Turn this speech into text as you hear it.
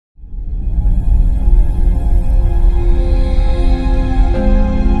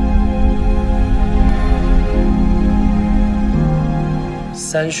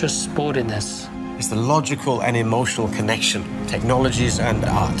sensuous sportiness. It's the logical and emotional connection, technologies and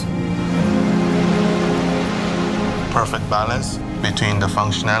art. Perfect balance between the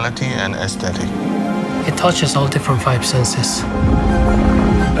functionality and aesthetic. It touches all different five senses.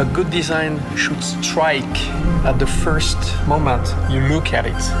 A good design should strike at the first moment you look at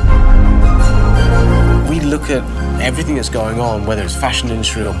it. We look at everything that's going on, whether it's fashion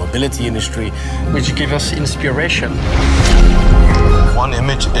industry or mobility industry, which give us inspiration. One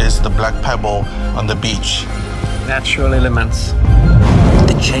image is the black pebble on the beach. Natural elements.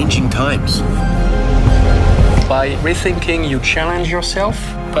 The changing times. By rethinking, you challenge yourself.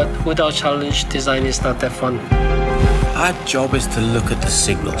 But without challenge, design is not that fun. Our job is to look at the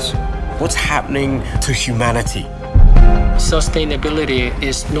signals. What's happening to humanity? Sustainability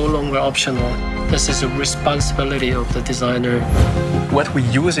is no longer optional. This is a responsibility of the designer. What we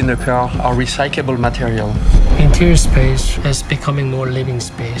use in the car are recyclable material. Interior space is becoming more living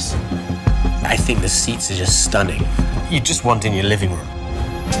space. I think the seats are just stunning. You just want in your living room.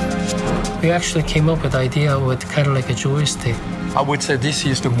 We actually came up with the idea with kind of like a joystick. I would say this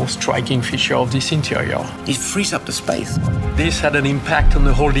is the most striking feature of this interior. It frees up the space. This had an impact on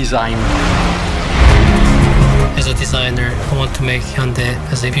the whole design. As a designer, I want to make Hyundai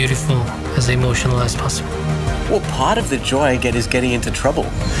as beautiful, as emotional as possible. Well, part of the joy I get is getting into trouble.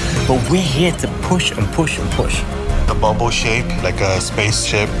 But we're here to push and push and push. The bubble shape, like a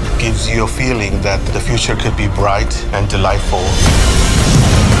spaceship, gives you a feeling that the future could be bright and delightful.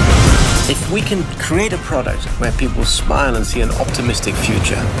 If we can create a product where people smile and see an optimistic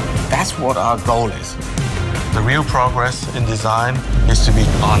future, that's what our goal is. The real progress in design is to be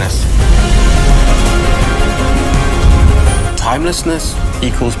honest. Timelessness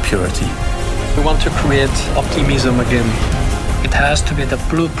equals purity. We want to create optimism again. It has to be the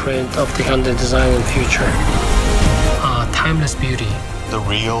blueprint of the Hyundai design and future. Timeless beauty. The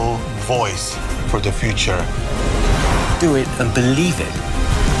real voice for the future. Do it and believe it.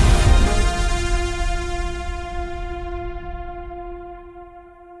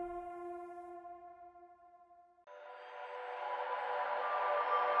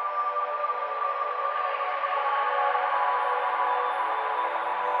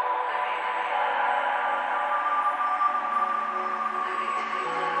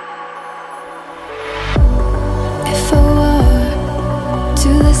 If I walk to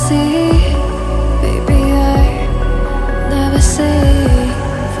the sea, baby, I never say,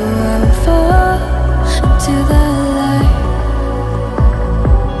 for I will fall into the light.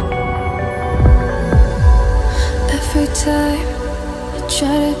 Every time I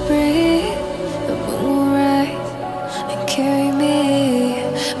try to breathe, the moon will rise and carry me,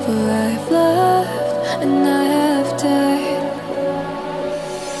 for I've loved and